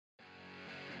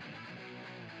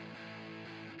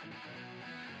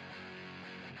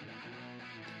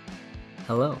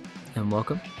Hello, and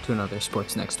welcome to another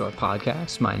Sports Next Door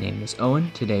podcast. My name is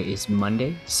Owen. Today is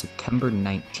Monday, September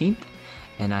 19th,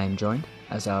 and I am joined,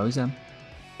 as I always am,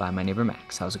 by my neighbor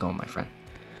Max. How's it going, my friend?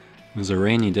 It was a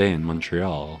rainy day in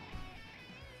Montreal,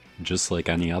 just like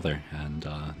any other, and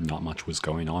not much was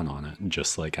going on it,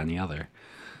 just like any other.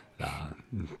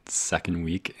 Second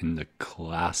week in the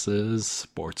classes,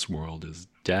 sports world is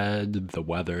dead. The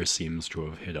weather seems to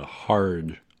have hit a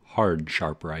hard,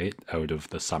 sharp right out of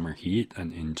the summer heat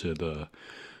and into the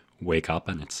wake up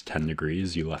and it's 10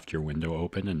 degrees. You left your window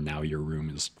open and now your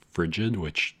room is frigid,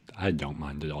 which I don't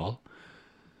mind at all.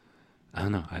 I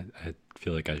don't know. I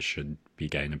feel like I should be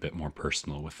getting a bit more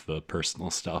personal with the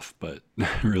personal stuff, but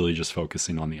really just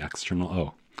focusing on the external.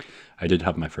 Oh, I did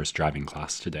have my first driving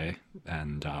class today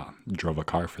and drove a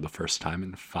car for the first time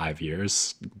in 5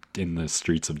 years in the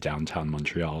streets of downtown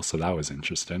Montreal. So that was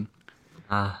interesting.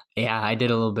 Yeah, I did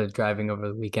a little bit of driving over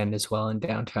the weekend as well in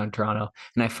downtown Toronto,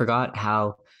 and I forgot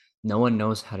how no one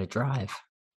knows how to drive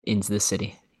into the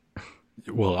city.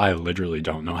 Well, I literally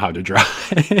don't know how to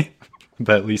drive,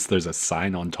 but at least there's a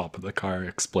sign on top of the car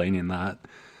explaining that.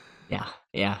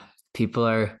 Yeah. People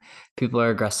are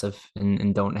aggressive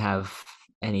and don't have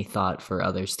any thought for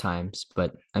others' times.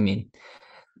 But I mean,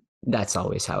 that's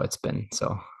always how it's been.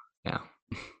 So yeah.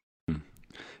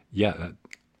 Yeah,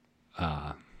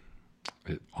 uh,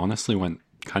 it honestly went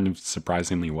kind of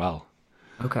surprisingly well.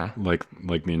 Okay. Like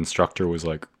the instructor was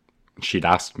like, she'd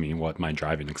asked me what my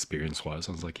driving experience was.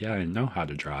 I was like, yeah, I know how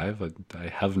to drive. I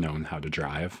have known how to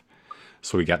drive.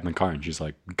 So we get in the car and she's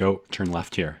like, go turn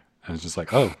left here. And it's just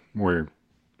like, oh, we're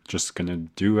just gonna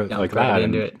do it like Jump right that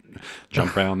into and it.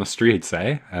 jump right on the streets,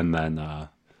 eh? And then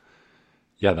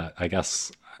yeah, that I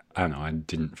guess I don't know, I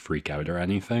didn't freak out or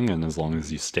anything, and as long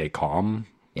as you stay calm,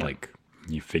 Yeah. like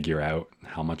you figure out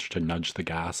how much to nudge the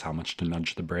gas, how much to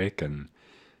nudge the brake, and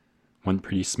went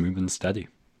pretty smooth and steady.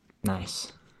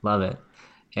 Nice. Love it.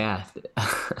 Yeah.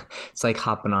 It's like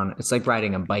hopping on, it's like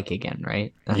riding a bike again,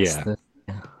 right? That's Yeah, the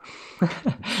yeah.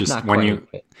 just Not when quite, you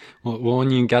but well, when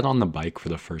you get on the bike for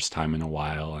the first time in a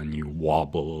while and you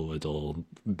wobble a little,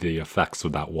 the effects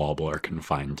of that wobble are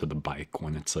confined to the bike.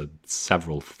 When it's a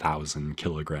several thousand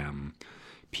kilogram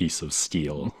piece of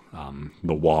steel,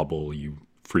 the wobble you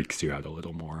freaks you out a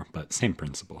little more, but same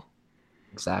principle.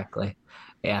 exactly.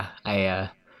 Yeah.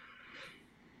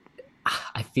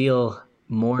 I feel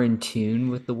more in tune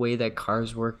with the way that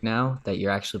cars work now that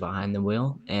you're actually behind the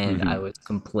wheel. And I Hmm. was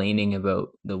complaining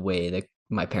about the way that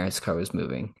my parents' car was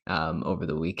moving over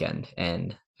the weekend.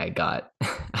 And I got,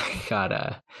 I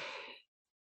got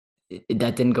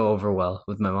that didn't go over well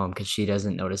with my mom because she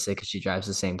doesn't notice it because she drives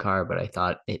the same car. But I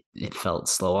thought it felt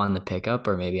slow on the pickup,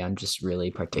 or maybe I'm just really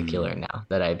particular now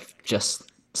that I've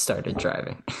just started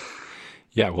driving.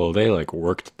 Yeah, well, they like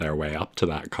worked their way up to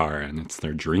that car and it's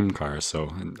their dream car,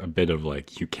 so a bit of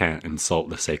like you can't insult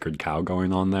the sacred cow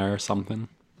going on there or something.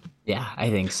 Yeah, I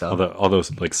think so. Although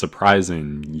like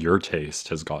surprising, your taste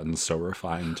has gotten so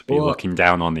refined to be Well, looking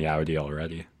down on the Audi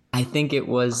already. I think it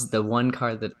was the one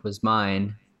car that was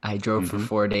mine. I drove for Hmm.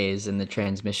 4 days and the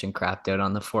transmission crapped out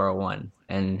on the 401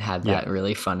 and had Yeah, that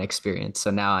really fun experience. So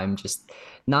now I'm just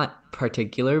not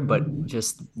particular, but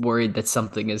just worried that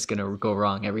something is going to go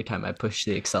wrong every time I push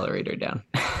the accelerator down.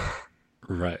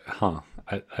 right, huh?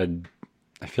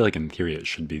 I feel like in theory it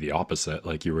should be the opposite.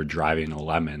 Like you were driving a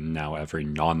lemon, now every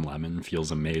non-lemon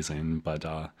feels amazing, but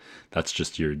that's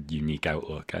just your unique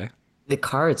outlook, eh? The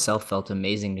car itself felt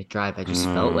amazing to drive. I just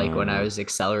felt like when I Mm. was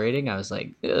accelerating, I was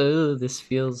like, oh, this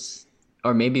feels,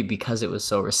 or maybe because it was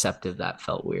so receptive, that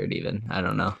felt weird even. I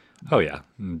don't know. Oh yeah,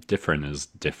 different is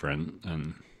different,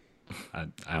 and I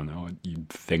don't know. You'd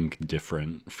think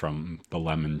different from the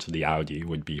lemon to the Audi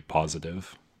would be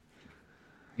positive.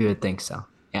 You would think so.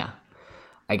 Yeah.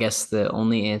 I guess the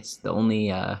only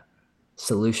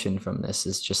solution from this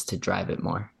is just to drive it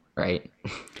more, right?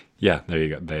 Yeah, there you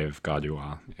go. They've got to,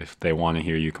 if they want to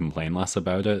hear you complain less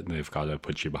about it, they've got to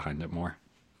put you behind it more.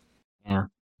 Yeah.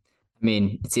 I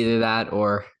mean, it's either that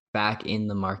or back in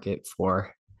the market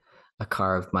for a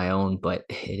car of my own, but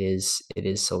it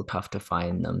is so tough to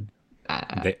find them.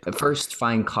 They, First,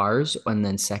 find cars, and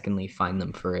then secondly, find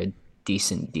them for a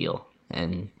decent deal.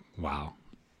 And wow.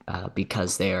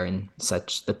 because they are in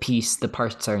such the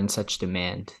parts are in such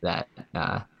demand that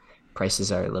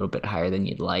prices are a little bit higher than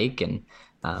you'd like, and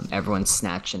everyone's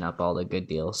snatching up all the good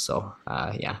deals. So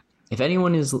yeah, if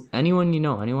anyone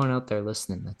out there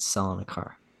listening that's selling a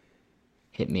car,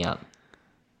 hit me up.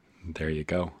 There you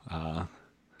go.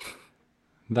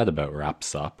 That about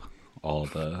wraps up all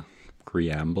the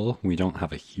preamble. We don't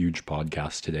have a huge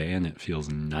podcast today, and it feels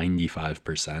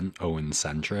 95% Owen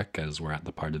centric as we're at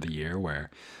the part of the year where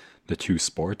the two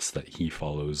sports that he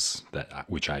follows, that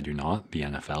which I do not, the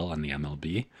NFL and the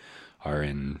MLB, are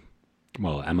in,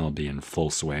 well, MLB in full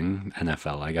swing.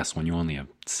 NFL, I guess when you only have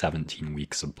 17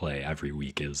 weeks of play, every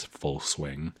week is full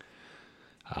swing,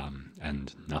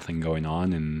 and nothing going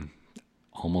on in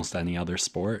almost any other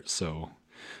sport. So,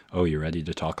 oh, you ready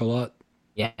to talk a lot?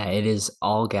 Yeah, it is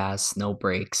all gas, no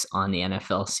brakes on the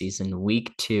NFL season.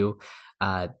 Week two,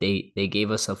 they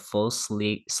gave us a full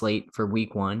slate for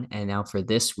week one, and now for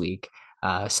this week,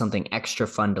 something extra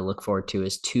fun to look forward to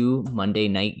is two Monday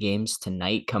night games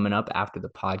tonight coming up after the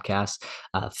podcast.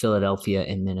 Philadelphia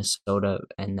and Minnesota,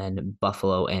 and then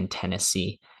Buffalo and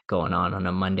Tennessee going on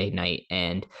a Monday night,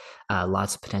 and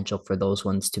lots of potential for those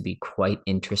ones to be quite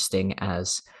interesting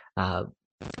as.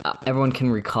 Everyone can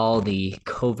recall the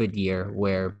COVID year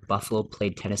where Buffalo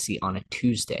played Tennessee on a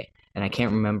Tuesday. And I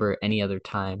can't remember any other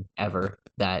time ever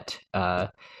that a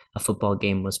football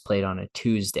game was played on a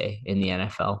Tuesday in the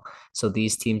NFL. So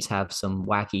these teams have some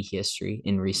wacky history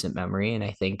in recent memory. And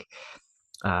I think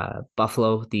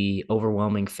Buffalo, the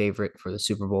overwhelming favorite for the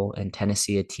Super Bowl, and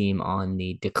Tennessee, a team on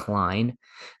the decline.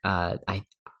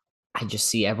 I just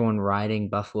see everyone riding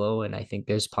Buffalo, and I think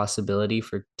there's possibility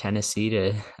for Tennessee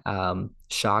to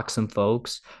shock some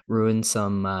folks, ruin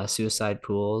some suicide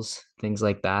pools, things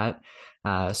like that.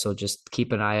 So just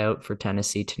keep an eye out for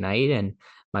Tennessee tonight, and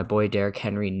my boy Derrick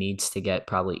Henry needs to get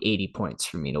probably 80 points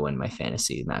for me to win my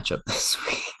fantasy matchup this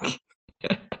week.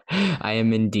 I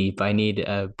am in deep. I need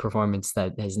a performance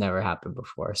that has never happened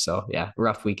before. So yeah,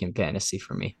 rough week in fantasy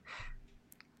for me.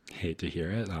 Hate to hear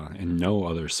it. In no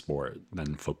other sport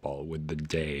than football would the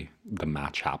day the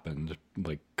match happened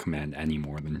like command any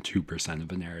more than 2%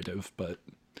 of a narrative, but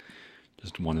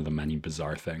just one of the many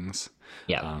bizarre things.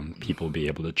 Yeah. People be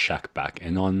able to check back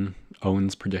in on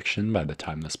Owen's prediction by the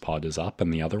time this pod is up,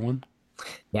 and the other one.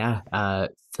 Yeah,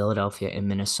 Philadelphia and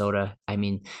Minnesota. I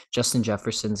mean, Justin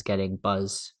Jefferson's getting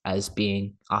buzz as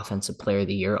being Offensive Player of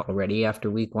the Year already after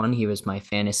week one. He was my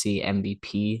fantasy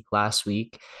MVP last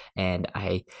week. And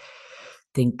I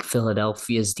think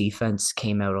Philadelphia's defense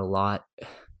came out a lot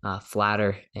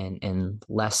flatter and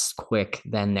less quick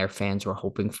than their fans were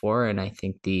hoping for. And I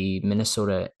think the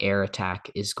Minnesota air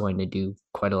attack is going to do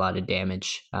quite a lot of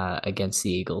damage against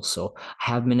the Eagles. So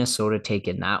I have Minnesota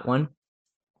taking that one,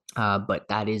 but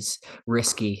that is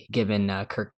risky given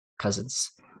Kirk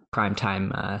Cousins'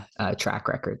 primetime track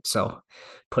record. So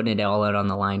putting it all out on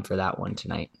the line for that one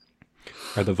tonight.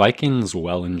 Are the Vikings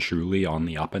well and truly on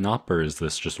the up and up, or is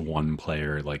this just one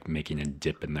player like making a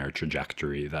dip in their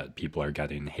trajectory that people are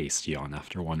getting hasty on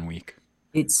after 1 week?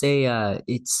 It's a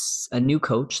new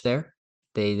coach there.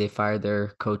 They fired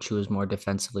their coach who was more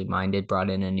defensively minded, brought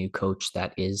in a new coach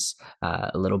that is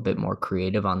a little bit more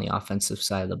creative on the offensive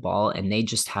side of the ball, and they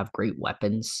just have great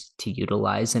weapons to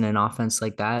utilize in an offense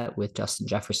like that. With Justin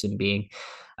Jefferson being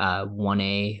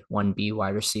 1A, 1B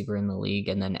wide receiver in the league,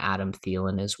 and then Adam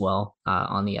Thielen as well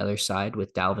on the other side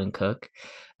with Dalvin Cook.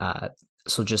 Uh,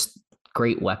 so just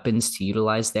great weapons to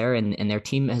utilize there, and their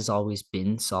team has always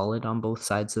been solid on both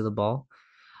sides of the ball.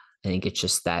 I think it's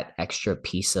just that extra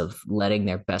piece of letting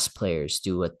their best players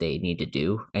do what they need to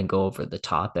do and go over the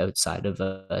top outside of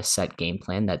a set game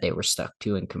plan that they were stuck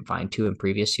to and confined to in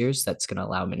previous years. That's going to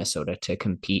allow Minnesota to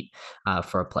compete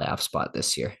for a playoff spot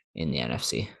this year in the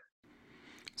NFC.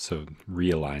 So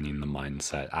realigning the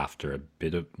mindset after a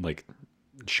bit of like,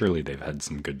 surely they've had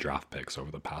some good draft picks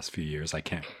over the past few years. I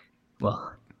can't.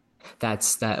 Well,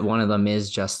 that's that one of them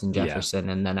is Justin Yeah. Jefferson.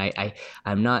 And then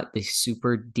I'm not the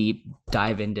super deep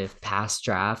dive into past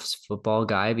drafts football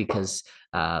guy because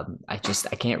I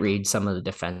can't read some of the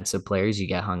defensive players. You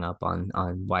get hung up on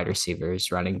wide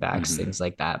receivers, running backs, Hmm. things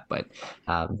like that. But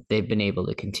they've been able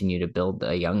to continue to build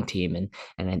a young team, and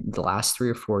in the last 3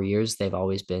 or 4 years they've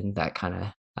always been that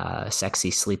kind of sexy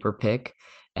sleeper pick.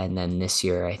 And then this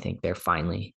year I think they're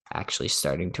finally actually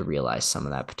starting to realize some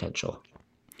of that potential.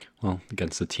 Well,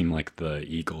 against a team like the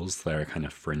Eagles, they're kind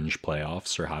of fringe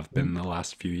playoffs or have been the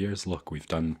last few years. Look, we've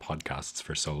done podcasts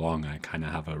for so long. I kind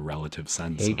of have a relative There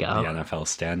sense you of the go. NFL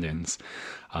standings.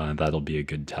 That'll be a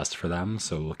good test for them.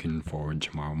 So looking forward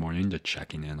tomorrow morning to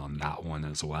checking in on that one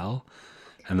as well.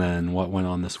 And then what went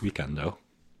on this weekend, though?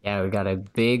 Yeah, we got a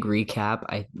big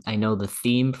recap. I know the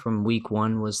theme from week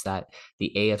one was that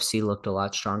the AFC looked a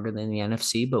lot stronger than the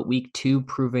NFC, but week two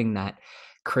proving that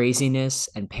craziness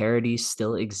and parity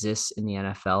still exists in the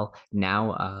NFL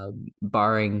now,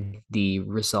 barring the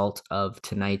result of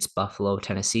tonight's Buffalo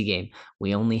Tennessee game.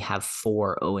 We only have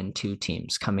four 0-2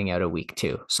 teams coming out of week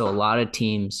two. So a lot of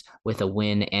teams with a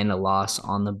win and a loss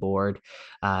on the board,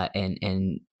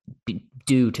 and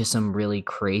due to some really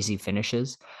crazy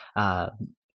finishes.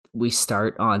 We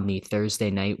start on the Thursday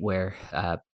night where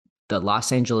the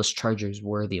Los Angeles Chargers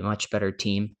were the much better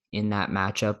team in that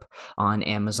matchup on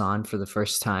Amazon for the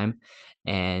first time.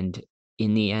 And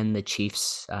in the end, the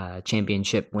Chiefs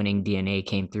championship winning DNA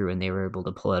came through and they were able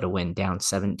to pull out a win down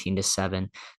 17-7.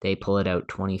 They pull it out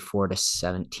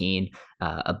 24-17,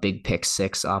 a big pick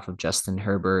six off of Justin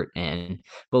Herbert. And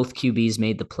both QBs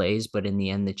made the plays, but in the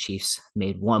end, the Chiefs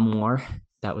made one more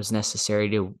that was necessary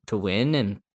to win.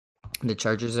 And the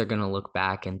Chargers are going to look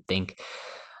back and think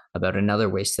about another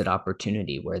wasted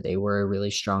opportunity where they were a really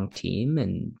strong team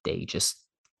and they just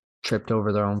tripped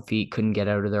over their own feet, couldn't get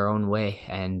out of their own way,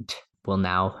 and will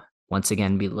now once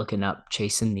again be looking up,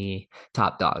 chasing the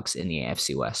top dogs in the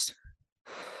AFC West.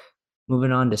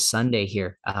 Moving on to Sunday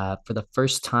here, for the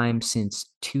first time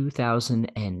since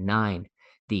 2009,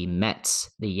 the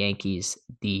Mets, the Yankees,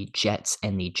 the Jets,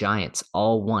 and the Giants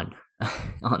all won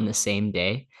on the same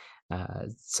day.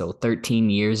 So 13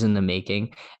 years in the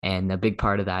making. And a big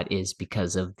part of that is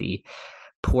because of the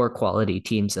poor quality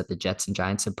teams that the Jets and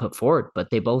Giants have put forward. But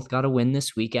they both got a win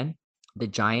this weekend. The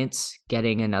Giants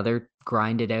getting another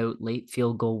grinded out late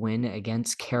field goal win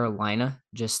against Carolina,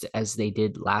 just as they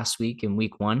did last week in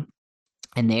week 1.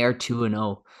 And they are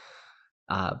 2-0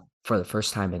 for the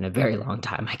first time in a very long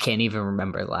time. I can't even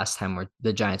remember the last time where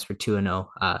the Giants were 2-0.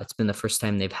 It's been the first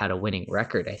time they've had a winning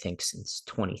record, I think, since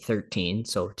 2013.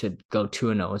 So to go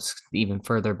 2-0 is even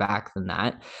further back than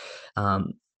that.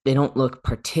 They don't look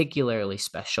particularly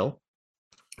special,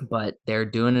 but they're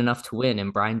doing enough to win.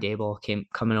 And Brian Daboll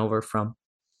coming over from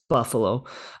Buffalo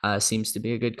seems to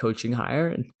be a good coaching hire.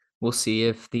 And we'll see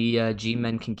if the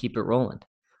G-men can keep it rolling.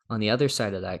 On the other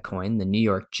side of that coin, the New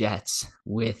York Jets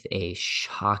with a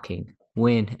shocking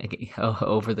win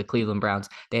over the Cleveland Browns.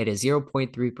 They had a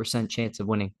 0.3% chance of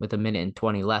winning with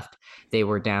 1:20 left. They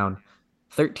were down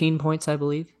 13 points, I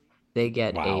believe. They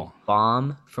get a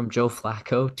bomb from Joe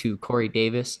Flacco to Corey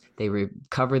Davis. They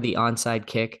recover the onside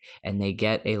kick, and they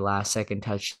get a last-second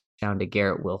touchdown to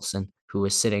Garrett Wilson, who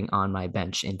was sitting on my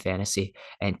bench in fantasy,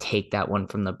 and take that one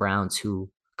from the Browns, who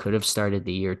could have started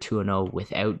the year 2-0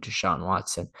 without Deshaun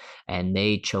Watson, and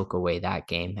they choke away that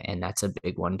game. And that's a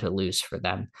big one to lose for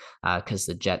them because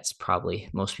the Jets probably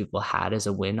most people had as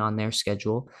a win on their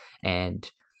schedule. And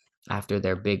after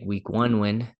their big week 1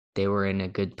 win, they were in a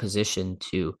good position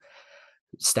to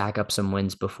stack up some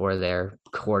wins before their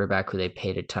quarterback, who they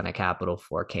paid a ton of capital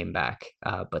for, came back.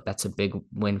 But that's a big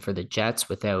win for the Jets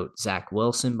without Zach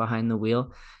Wilson behind the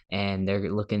wheel. And they're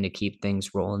looking to keep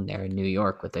things rolling there in New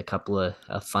York with a couple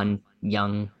of fun,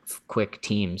 young, quick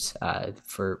teams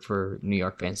for New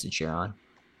York fans to cheer on.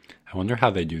 I wonder how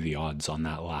they do the odds on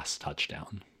that last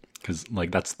touchdown. Because,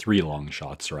 like, that's 3 long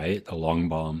shots, right? A long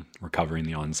bomb, recovering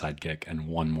the onside kick, and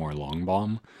one more long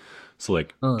bomb. So,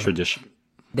 like, tradition.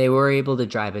 They were able to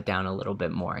drive it down a little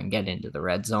bit more and get into the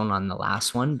red zone on the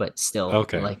last one, but still,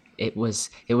 like, it was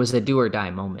a do or die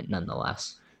moment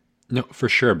nonetheless. No, for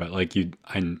sure, but like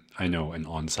I know an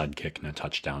onside kick and a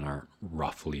touchdown are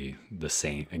roughly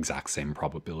the exact same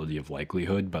probability of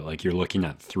likelihood, but like you're looking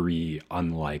at 3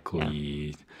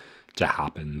 unlikely to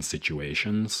happen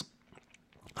situations.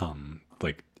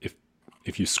 Like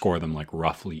if you score them like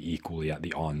roughly equally at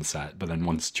the onset, but then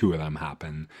once 2 of them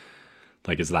happen,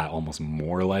 like is that almost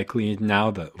more likely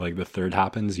now that like the third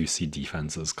happens? You see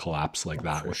defenses collapse like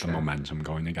that with the momentum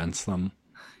going against them.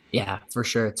 Yeah, for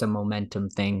sure. It's a momentum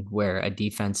thing where a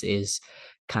defense is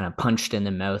kind of punched in the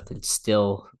mouth and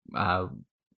still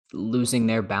losing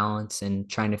their balance and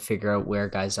trying to figure out where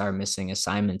guys are missing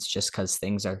assignments just because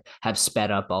things have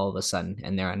sped up all of a sudden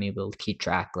and they're unable to keep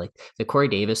track. Like the Corey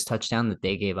Davis touchdown that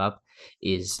they gave up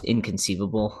is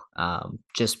inconceivable.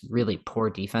 Just really poor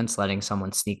defense, letting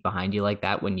someone sneak behind you like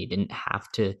that when you didn't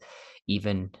have to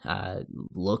even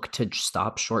look to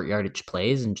stop short yardage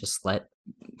plays and just let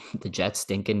the Jets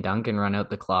dink and dunk and run out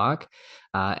the clock.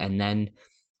 And then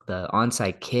the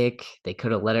onside kick, they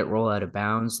could have let it roll out of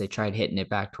bounds. They tried hitting it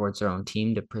back towards their own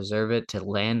team to preserve it, to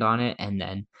land on it. And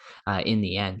then in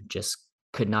the end, just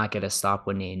could not get a stop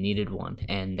when they needed one.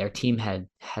 And their team had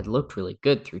looked really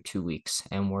good through 2 weeks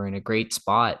and were in a great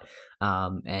spot.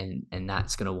 And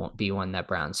that's going to be one that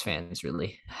Browns fans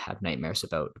really have nightmares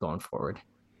about going forward.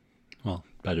 Well,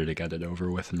 better to get it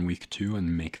over with in week 2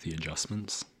 and make the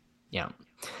adjustments. Yeah.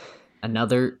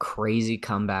 Another crazy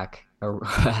comeback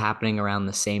happening around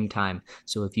the same time.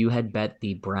 So if you had bet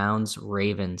the Browns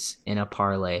Ravens in a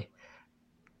parlay,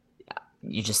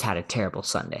 you just had a terrible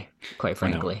Sunday, quite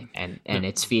frankly. And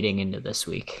it's feeding into this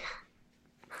week.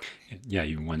 Yeah,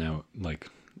 you went out, like,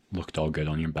 looked all good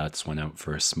on your bets, went out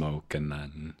for a smoke, and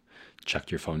then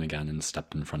checked your phone again and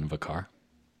stepped in front of a car.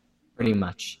 Pretty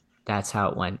much. That's how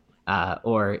it went.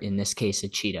 Or in this case, a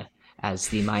cheetah, as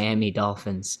the Miami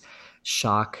Dolphins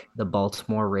shock the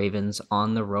Baltimore Ravens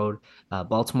on the road.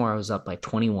 Baltimore was up by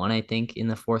 21, I think, in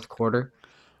the fourth quarter,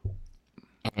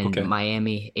 and Okay.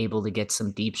 Miami able to get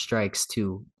some deep strikes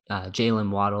to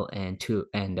Jalen Waddle and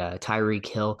Tyreek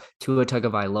Hill, Tua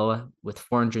Tagovailoa with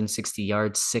 460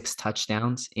 yards, 6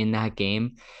 touchdowns in that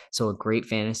game. So a great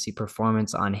fantasy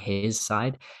performance on his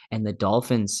side, and the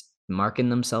Dolphins marking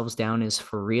themselves down is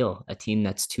for real, a team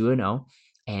that's 2-0,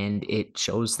 and it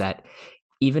shows that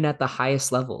even at the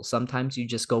highest level, sometimes you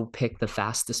just go pick the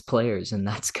fastest players, and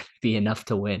that's going to be enough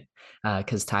to win.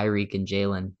 Because Tyreek and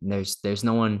Jalen, there's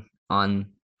no one on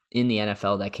in the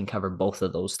NFL that can cover both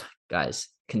of those guys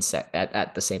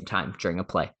at the same time during a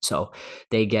play. So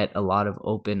they get a lot of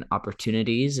open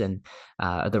opportunities. And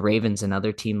the Ravens,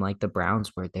 another team like the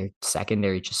Browns, where their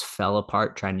secondary just fell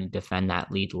apart trying to defend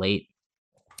that lead late.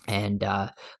 And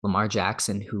Lamar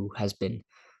Jackson, who has been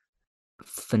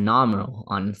phenomenal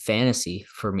on fantasy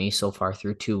for me so far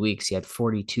through 2 weeks. He had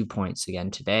 42 points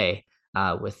again today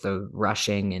with the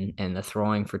rushing and the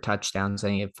throwing for touchdowns. I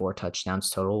think he had 4 touchdowns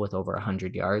total with over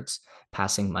 100 yards,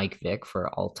 passing Mike Vick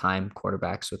for all-time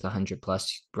quarterbacks with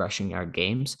 100-plus rushing yard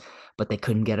games. But they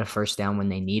couldn't get a first down when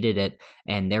they needed it.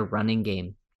 And their running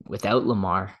game without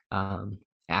Lamar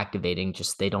activating,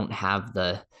 just they don't have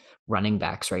the running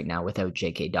backs right now without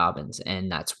J.K. Dobbins,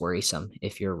 and that's worrisome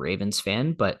if you're a Ravens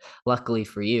fan. But luckily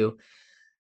for you,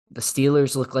 the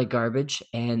Steelers look like garbage,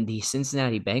 and the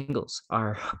Cincinnati Bengals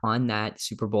are on that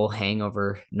Super Bowl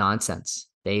hangover nonsense.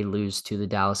 They lose to the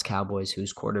Dallas Cowboys,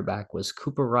 whose quarterback was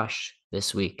Cooper Rush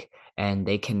this week, and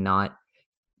they cannot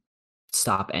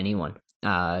stop anyone.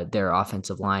 Their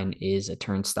offensive line is a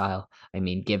turnstile. I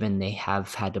mean, given they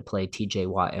have had to play TJ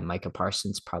Watt and Micah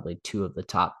Parsons, probably two of the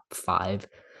top five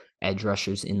edge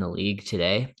rushers in the league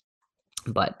today,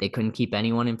 but they couldn't keep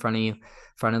anyone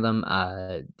front of them.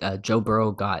 Joe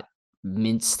Burrow got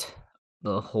minced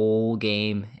the whole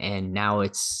game, and now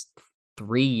it's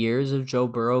 3 years of Joe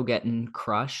Burrow getting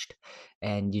crushed.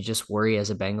 And you just worry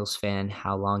as a Bengals fan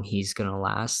how long he's going to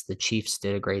last. The Chiefs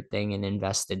did a great thing and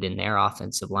invested in their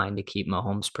offensive line to keep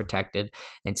Mahomes protected.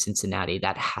 And Cincinnati,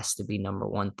 that has to be number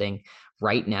one thing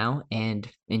right now and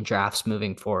in drafts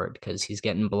moving forward, because he's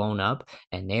getting blown up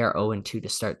and they are 0-2 to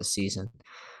start the season.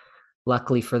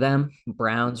 Luckily for them,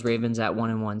 Browns, Ravens at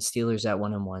 1-1, Steelers at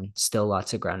 1-1. Still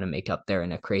lots of ground to make up there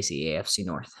in a crazy AFC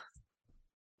North.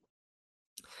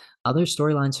 Other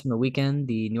storylines from the weekend,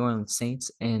 the New Orleans Saints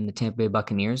and the Tampa Bay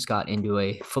Buccaneers got into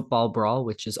a football brawl,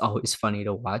 which is always funny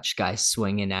to watch. Guys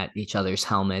swinging at each other's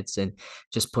helmets and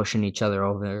just pushing each other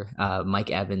over.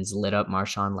 Mike Evans lit up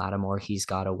Marshawn Lattimore. He's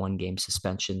got a 1-game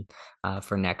suspension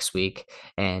for next week.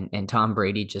 And Tom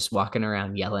Brady just walking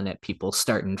around yelling at people,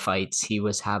 starting fights. He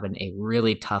was having a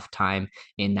really tough time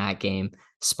in that game,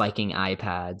 spiking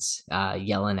iPads,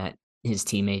 yelling at his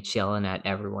teammates, yelling at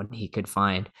everyone he could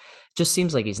find. Just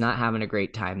seems like he's not having a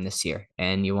great time this year,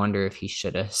 and you wonder if he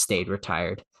should have stayed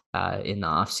retired in the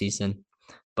offseason.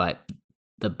 But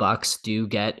the Bucks do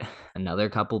get another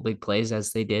couple big plays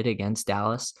as they did against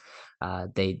Dallas.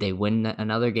 They win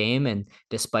another game, and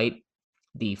despite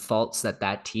the faults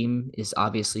that team is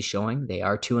obviously showing, they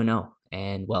are 2-0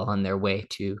 and well on their way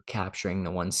to capturing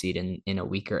the 1 seed in a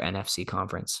weaker NFC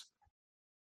conference.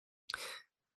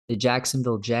 The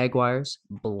Jacksonville Jaguars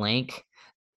blank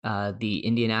the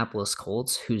Indianapolis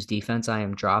Colts, whose defense I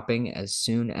am dropping as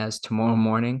soon as tomorrow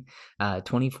morning,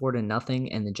 24-0,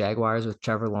 and the Jaguars with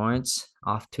Trevor Lawrence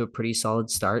off to a pretty solid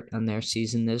start on their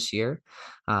season this year,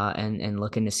 and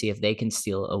looking to see if they can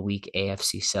steal a weak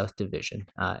AFC South division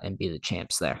and be the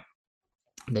champs there.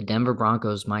 The Denver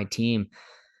Broncos, my team,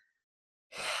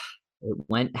 it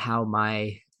went how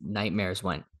my nightmares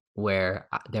went, where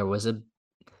there was a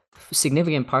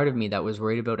significant part of me that was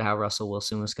worried about how Russell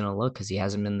Wilson was going to look because he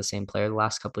hasn't been the same player the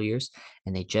last couple of years.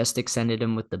 And they just extended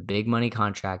him with the big money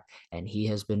contract, and he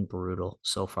has been brutal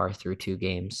so far through 2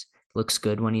 games. Looks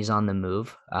good when he's on the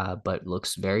move, but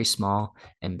looks very small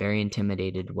and very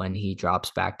intimidated when he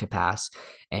drops back to pass.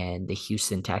 And the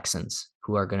Houston Texans,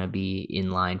 who are going to be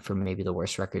in line for maybe the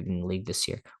worst record in the league this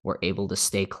year, were able to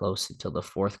stay close until the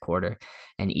fourth quarter.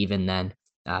 And even then,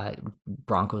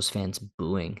 Broncos fans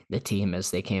booing the team as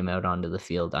they came out onto the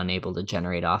field, unable to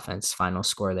generate offense. Final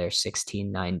score there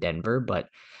 16-9 Denver, but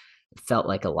it felt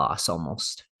like a loss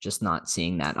almost. Just not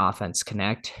seeing that offense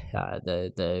connect.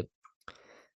 The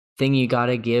thing you got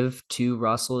to give to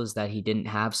Russell is that he didn't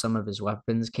have some of his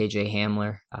weapons, KJ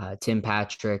Hamler, Tim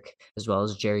Patrick, as well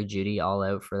as Jerry Jeudy, all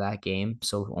out for that game.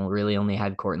 So really only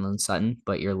had Courtland Sutton,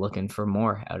 but you're looking for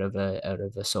more out of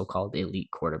a so-called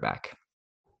elite quarterback.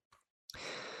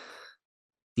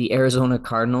 The Arizona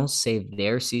Cardinals saved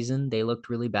their season. They looked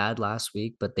really bad last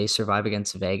week, but they survive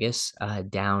against Vegas,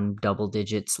 down double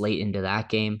digits late into that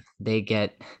game. They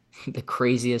get the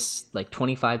craziest, like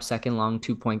 25-second long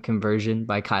 2-point conversion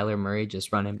by Kyler Murray,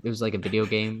 just running. It was like a video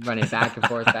game, running back and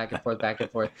forth, back and forth, back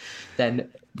and forth. Then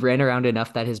ran around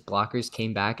enough that his blockers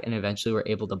came back and eventually were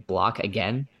able to block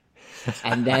again,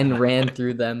 and then ran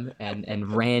through them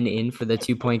and ran in for the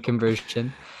 2-point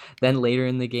conversion. Then later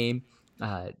in the game,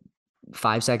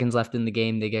 5 seconds left in the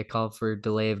game, they get called for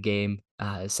delay of game,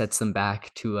 sets them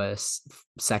back to a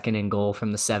second and goal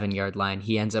from the 7-yard line.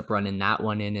 He ends up running that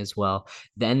one in as well.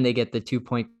 Then they get the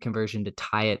 2-point conversion to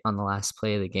tie it on the last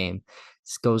play of the game.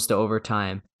 This goes to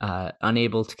overtime,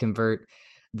 unable to convert.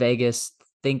 Vegas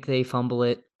think they fumble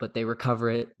it, but they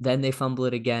recover it. Then they fumble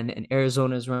it again, and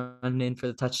Arizona's running in for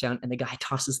the touchdown. And the guy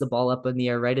tosses the ball up in the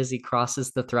air right as he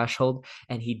crosses the threshold.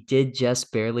 And he did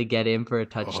just barely get in for a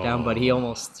touchdown, but he Oh,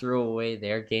 almost threw away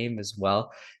their game as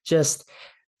well. Just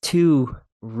two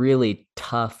really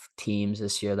tough teams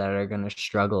this year that are going to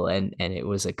struggle, and it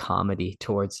was a comedy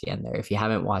towards the end there. If you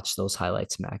haven't watched those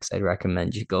highlights, Max, I'd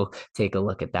recommend you go take a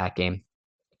look at that game.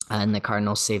 And the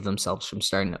Cardinals saved themselves from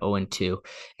starting 0-2.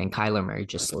 And Kyler Murray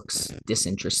just looks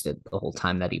disinterested the whole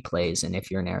time that he plays. And if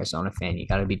you're an Arizona fan, you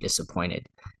got to be disappointed.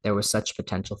 There was such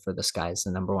potential for this guy as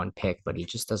the number one pick, but he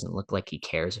just doesn't look like he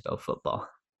cares about football.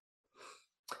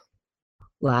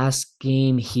 Last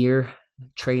game here,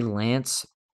 Trey Lance,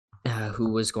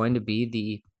 who was going to be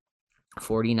the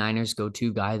 49ers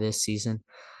go-to guy this season,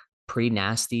 pretty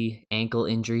nasty ankle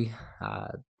injury.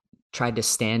 Tried to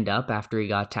stand up after he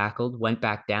got tackled, went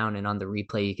back down, and on the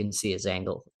replay you can see his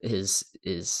angle is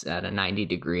at a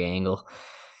 90-degree angle.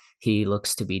 He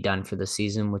looks to be done for the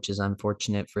season, which is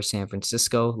unfortunate for San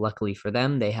Francisco. Luckily for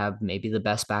them, they have maybe the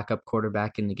best backup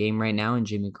quarterback in the game right now in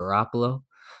Jimmy Garoppolo,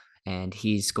 and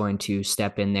he's going to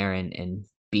step in there and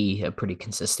be a pretty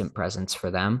consistent presence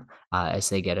for them as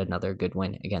they get another good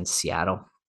win against Seattle.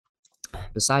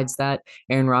 Besides that,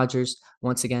 Aaron Rodgers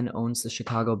once again owns the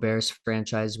Chicago Bears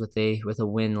franchise with a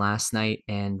win last night,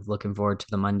 and looking forward to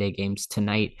the Monday games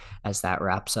tonight as that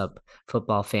wraps up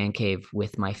Football Fan Cave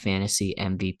with my fantasy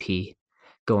MVP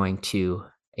going to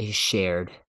a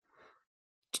shared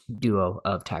duo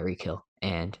of Tyreek Hill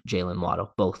and Jalen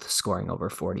Waddle, both scoring over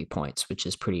 40 points, which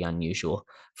is pretty unusual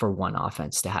for one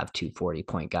offense to have two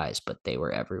 40-point guys, but they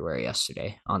were everywhere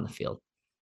yesterday on the field.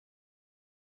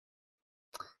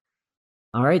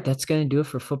 All right, that's going to do it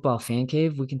for Football Fan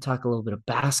Cave. We can talk a little bit of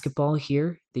basketball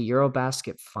here. The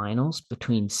Eurobasket finals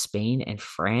between Spain and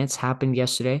France happened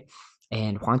yesterday,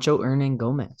 and Juancho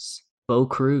Hernangomez, Bo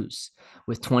Cruz,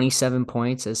 with 27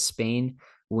 points as Spain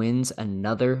wins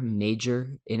another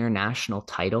major international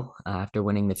title after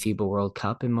winning the FIBA World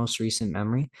Cup in most recent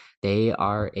memory. They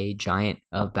are a giant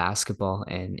of basketball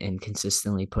and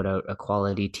consistently put out a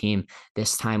quality team,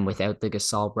 this time without the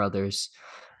Gasol brothers.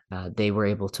 They were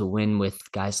able to win with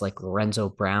guys like Lorenzo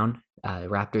Brown,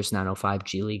 Raptors 905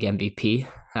 G League MVP,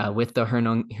 with the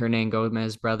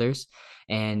Hernangomez brothers,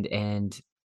 and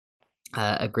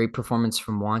a great performance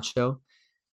from Juancho,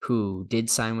 who did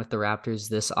sign with the Raptors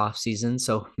this offseason.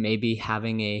 So maybe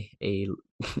having a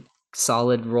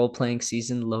solid role playing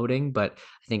season loading. But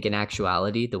I think in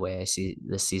actuality, the way I see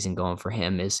this season going for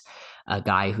him is a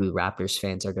guy who Raptors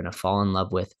fans are going to fall in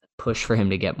love with, push for him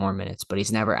to get more minutes, but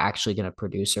he's never actually going to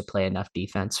produce or play enough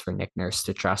defense for Nick Nurse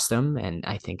to trust him. And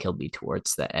I think he'll be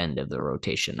towards the end of the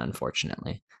rotation,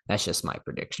 unfortunately. That's just my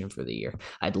prediction for the year.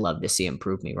 I'd love to see him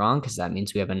prove me wrong, because that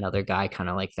means we have another guy kind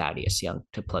of like Thaddeus Young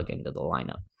to plug into the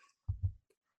lineup.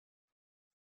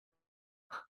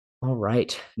 All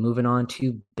right, moving on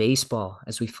to baseball.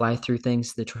 As we fly through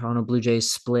things, the Toronto Blue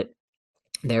Jays split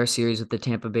their series with the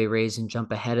Tampa Bay Rays and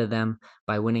jump ahead of them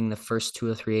by winning the first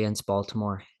 2 of 3 against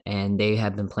Baltimore. And they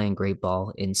have been playing great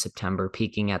ball in September,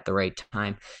 peaking at the right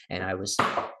time. And I was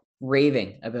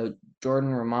raving about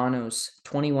Jordan Romano's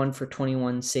 21 for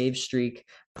 21 save streak,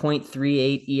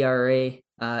 0.38 ERA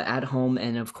at home.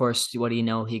 And of course, what do you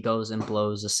know? He goes and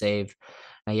blows a save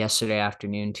yesterday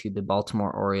afternoon to the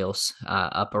Baltimore Orioles,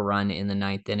 up a run in the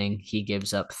ninth inning. He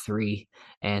gives up 3,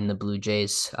 and the Blue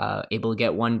Jays able to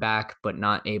get one back, but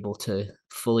not able to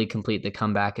fully complete the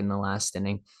comeback in the last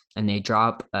inning. And they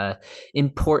drop an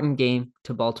important game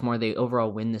to Baltimore. They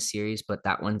overall win the series, but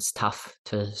that one's tough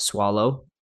to swallow.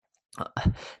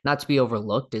 Not to be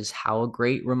overlooked is how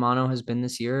great Romano has been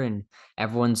this year, and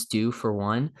everyone's due for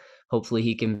one. Hopefully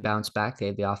he can bounce back. They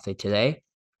have the off day today,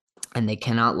 and they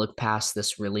cannot look past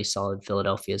this really solid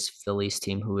Philadelphia's Phillies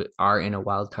team, who are in a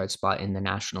wild card spot in the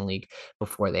National League,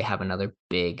 before they have another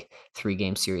big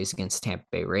 3-game series against Tampa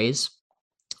Bay Rays.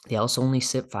 They also only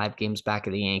sit 5 games back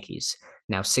of the Yankees.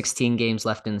 Now 16 games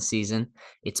left in the season.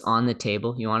 It's on the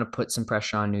table. You want to put some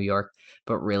pressure on New York,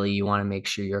 but really you want to make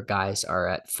sure your guys are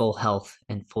at full health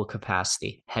and full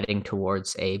capacity heading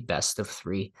towards a best of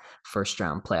three first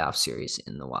round playoff series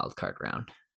in the wild card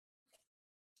round.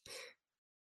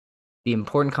 The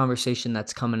important conversation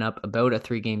that's coming up about a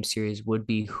 3-game series would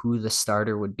be who the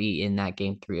starter would be in that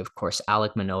game 3. Of course,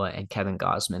 Alek Manoah and Kevin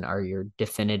Gausman are your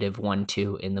definitive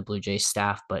 1-2 in the Blue Jays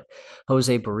staff, but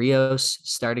Jose Barrios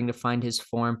starting to find his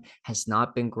form, has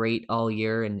not been great all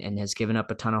year and has given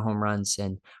up a ton of home runs,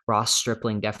 and Ross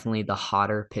Stripling definitely the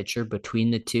hotter pitcher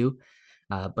between the two.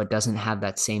 But doesn't have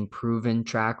that same proven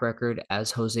track record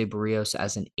as Jose Barrios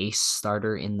as an ace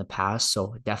starter in the past.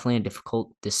 So definitely a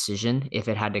difficult decision if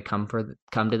it had to come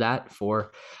to that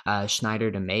for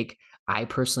Schneider to make. I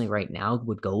personally right now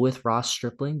would go with Ross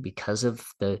Stripling because of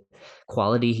the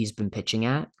quality he's been pitching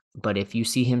at. But if you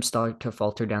see him start to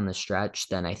falter down the stretch,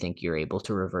 then I think you're able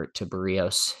to revert to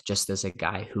Barrios just as a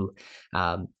guy who,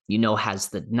 has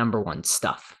the number one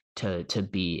stuff to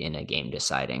be in a game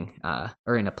deciding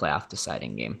or in a playoff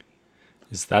deciding game.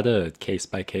 Is that a case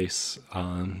by case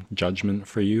judgment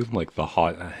for you, like the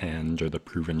hot hand or the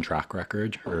proven track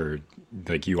record, or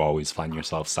like you always find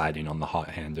yourself siding on the hot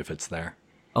hand if it's there?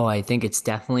 Oh, I think it's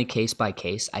definitely case by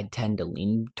case. I tend to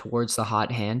lean towards the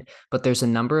hot hand, but there's a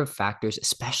number of factors,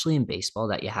 especially in baseball,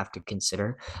 that you have to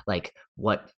consider, like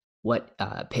what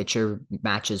pitcher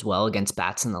matches well against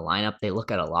bats in the lineup. They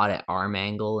look at a lot at arm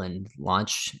angle and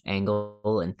launch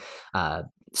angle and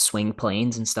swing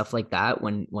planes and stuff like that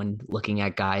when looking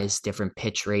at guys' different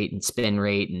pitch rate and spin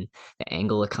rate and the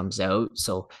angle it comes out.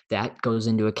 So that goes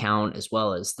into account, as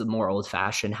well as the more old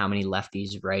fashioned, how many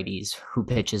lefties, righties, who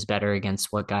pitches better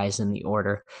against what guys in the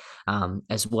order,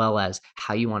 as well as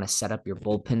how you want to set up your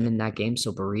bullpen in that game.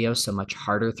 So Barrios, a much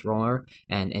harder thrower,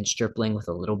 and Stripling with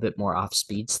a little bit more off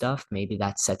speed stuff. Maybe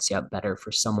that sets you up better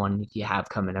for someone you have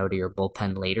coming out of your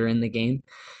bullpen later in the game.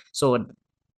 So an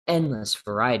endless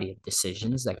variety of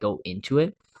decisions that go into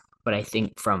it. But I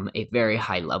think from a very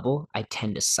high level, I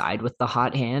tend to side with the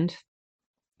hot hand.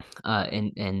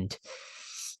 And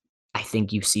I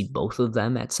think you see both of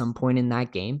them at some point in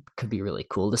that game. Could be really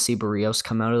cool to see Barrios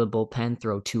come out of the bullpen,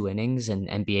 throw 2 innings,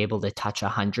 and be able to touch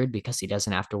 100 because he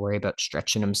doesn't have to worry about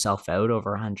stretching himself out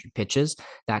over 100 pitches.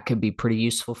 That could be pretty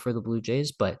useful for the Blue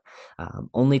Jays, but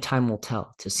only time will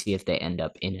tell to see if they end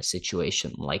up in a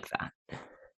situation like that.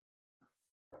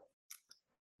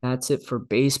 That's it for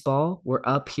baseball. We're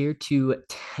up here to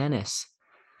tennis.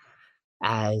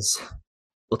 As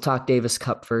we'll talk Davis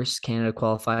Cup first. Canada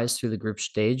qualifies through the group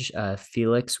stage.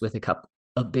 Felix with a couple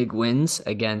of big wins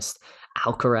against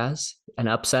Alcaraz, an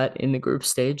upset in the group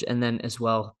stage, and then as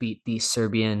well beat the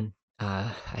Serbian.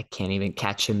 I can't even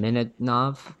catch a minute,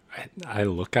 Nov. I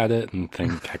look at it and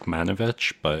think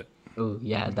Kekmanovic, but Oh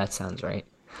yeah, that sounds right.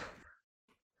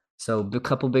 So a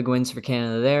couple big wins for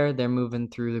Canada there. They're moving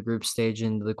through the group stage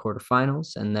into the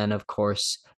quarterfinals. And then, of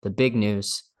course, the big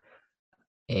news,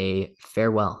 a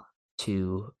farewell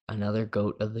to another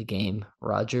GOAT of the game,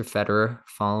 Roger Federer,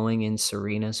 following in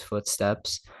Serena's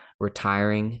footsteps,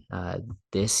 retiring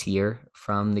this year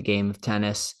from the game of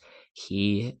tennis.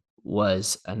 He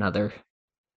was another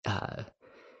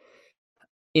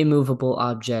immovable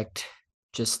object,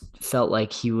 just felt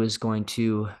like he was going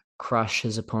to crush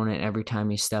his opponent every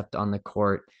time he stepped on the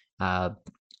court.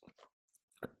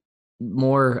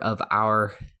 More of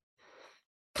our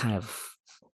kind of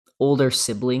older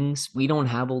siblings. We don't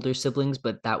have older siblings,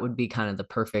 but that would be kind of the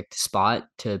perfect spot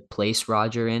to place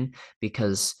Roger in,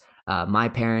 because my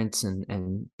parents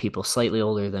and people slightly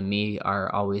older than me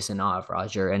are always in awe of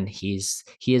Roger, and he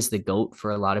is the GOAT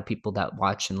for a lot of people that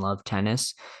watch and love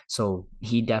tennis. So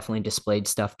he definitely displayed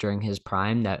stuff during his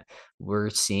prime that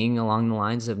we're seeing along the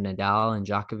lines of Nadal and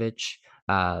Djokovic,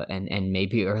 and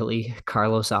maybe early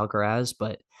Carlos Alcaraz.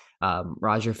 But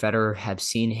Roger Federer, have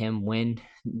seen him win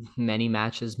many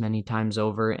matches many times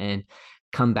over and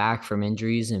come back from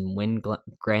injuries and win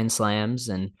Grand Slams,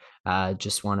 and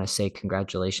just want to say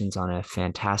congratulations on a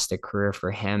fantastic career for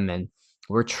him. And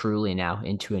we're truly now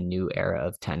into a new era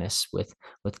of tennis with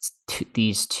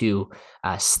these two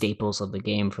staples of the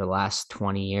game for the last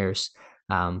 20 years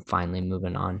finally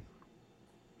moving on.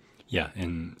 yeah,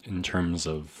 in terms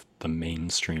of the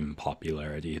mainstream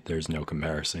popularity, there's no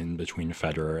comparison between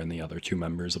Federer and the other two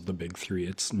members of the big three.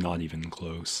 It's not even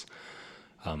close.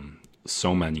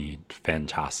 So many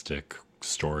fantastic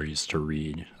stories to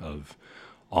read of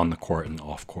on the court and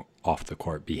off the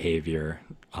court behavior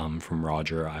from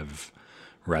Roger. I've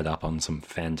read up on some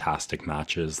fantastic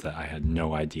matches that I had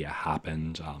no idea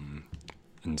happened.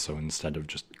 And so instead of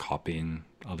just copying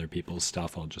other people's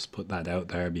stuff, I'll just put that out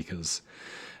there because,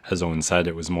 as Owen said,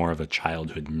 it was more of a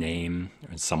childhood name,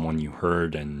 or someone you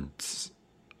heard and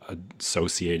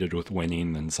associated with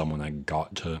winning than someone I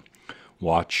got to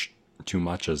watch too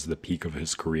much as the peak of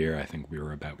his career. I think we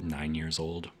were about 9 years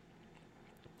old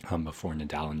before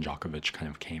Nadal and Djokovic kind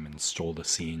of came and stole the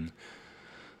scene.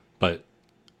 But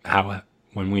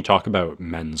when we talk about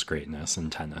men's greatness in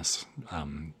tennis,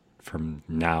 from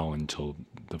now until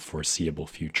the foreseeable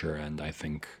future, and I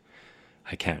think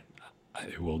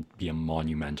it will be a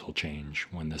monumental change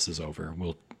when this is over.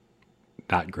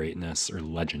 That greatness or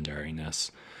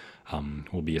legendariness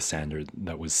will be a standard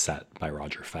that was set by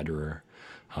Roger Federer.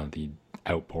 The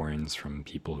outpourings from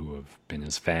people who have been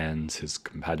his fans, his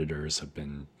competitors, have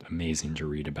been amazing to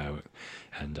read about,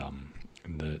 and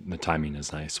the timing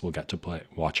is nice. We'll get to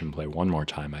watch him play one more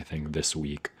time, I think, this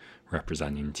week,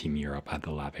 representing Team Europe at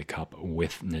the Laver Cup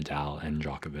with Nadal and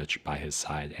Djokovic by his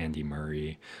side, Andy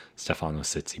Murray, Stefano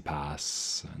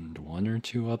Tsitsipas, and one or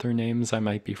two other names I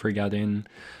might be forgetting.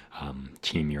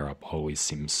 Team Europe always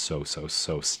seems so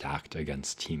stacked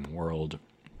against Team World.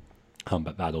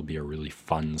 But that'll be a really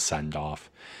fun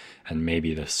send-off, and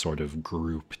maybe this sort of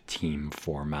group team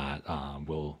format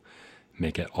will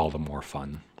make it all the more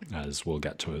fun, as we'll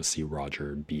get to see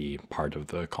Roger be part of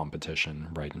the competition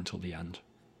right until the end.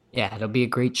 Yeah, it'll be a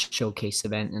great showcase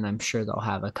event, and I'm sure they'll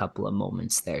have a couple of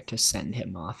moments there to send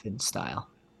him off in style.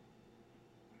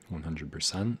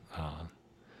 100%.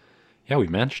 Yeah, we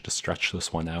managed to stretch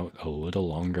this one out a little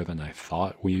longer than I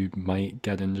thought we might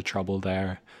get into trouble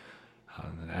there.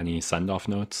 Any send-off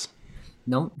notes?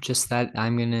 Nope, just that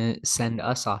I'm gonna send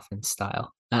us off in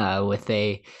style with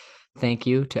a thank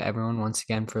you to everyone once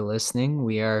again for listening.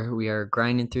 We are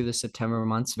grinding through the September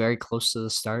months, very close to the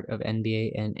start of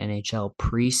NBA and NHL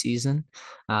preseason,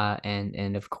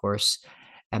 and of course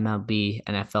MLB,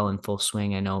 NFL in full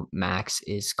swing. I know Max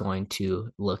is going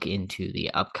to look into the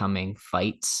upcoming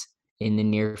fights in the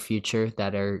near future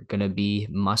that are going to be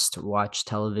must-watch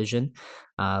television.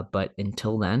 But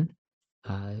until then,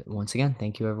 once again,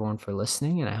 thank you everyone for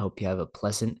listening, and I hope you have a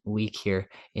pleasant week here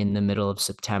in the middle of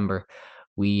September.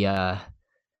 We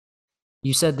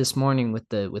You said this morning with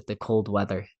the cold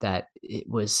weather that it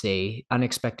was a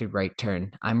unexpected right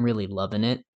turn. I'm really loving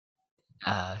it.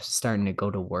 Starting to go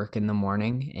to work in the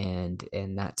morning,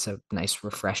 and that's a nice,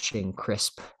 refreshing,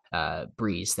 crisp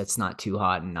breeze that's not too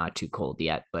hot and not too cold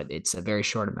yet, but it's a very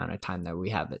short amount of time that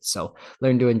we have it. So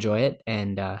learn to enjoy it,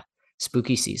 and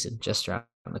spooky season just around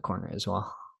the corner as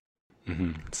well.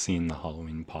 Seeing the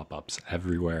Halloween pop-ups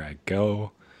everywhere I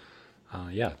go.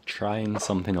 Yeah, trying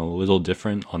something a little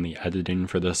different on the editing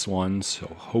for this one, so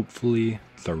hopefully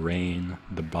the rain,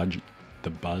 the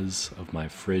buzz of my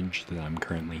fridge that I'm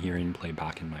currently hearing play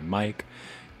back in my mic,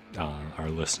 our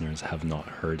listeners have not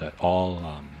heard at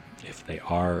all. If they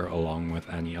are, along with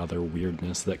any other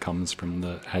weirdness that comes from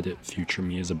the edit future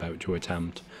me is about to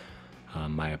attempt,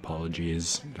 my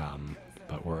apologies,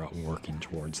 but we're working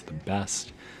towards the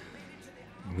best.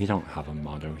 We don't have a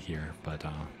motto here, but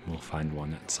we'll find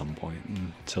one at some point.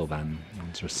 Until then,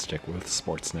 I'll just stick with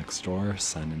Sports Next Door,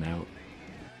 signing out.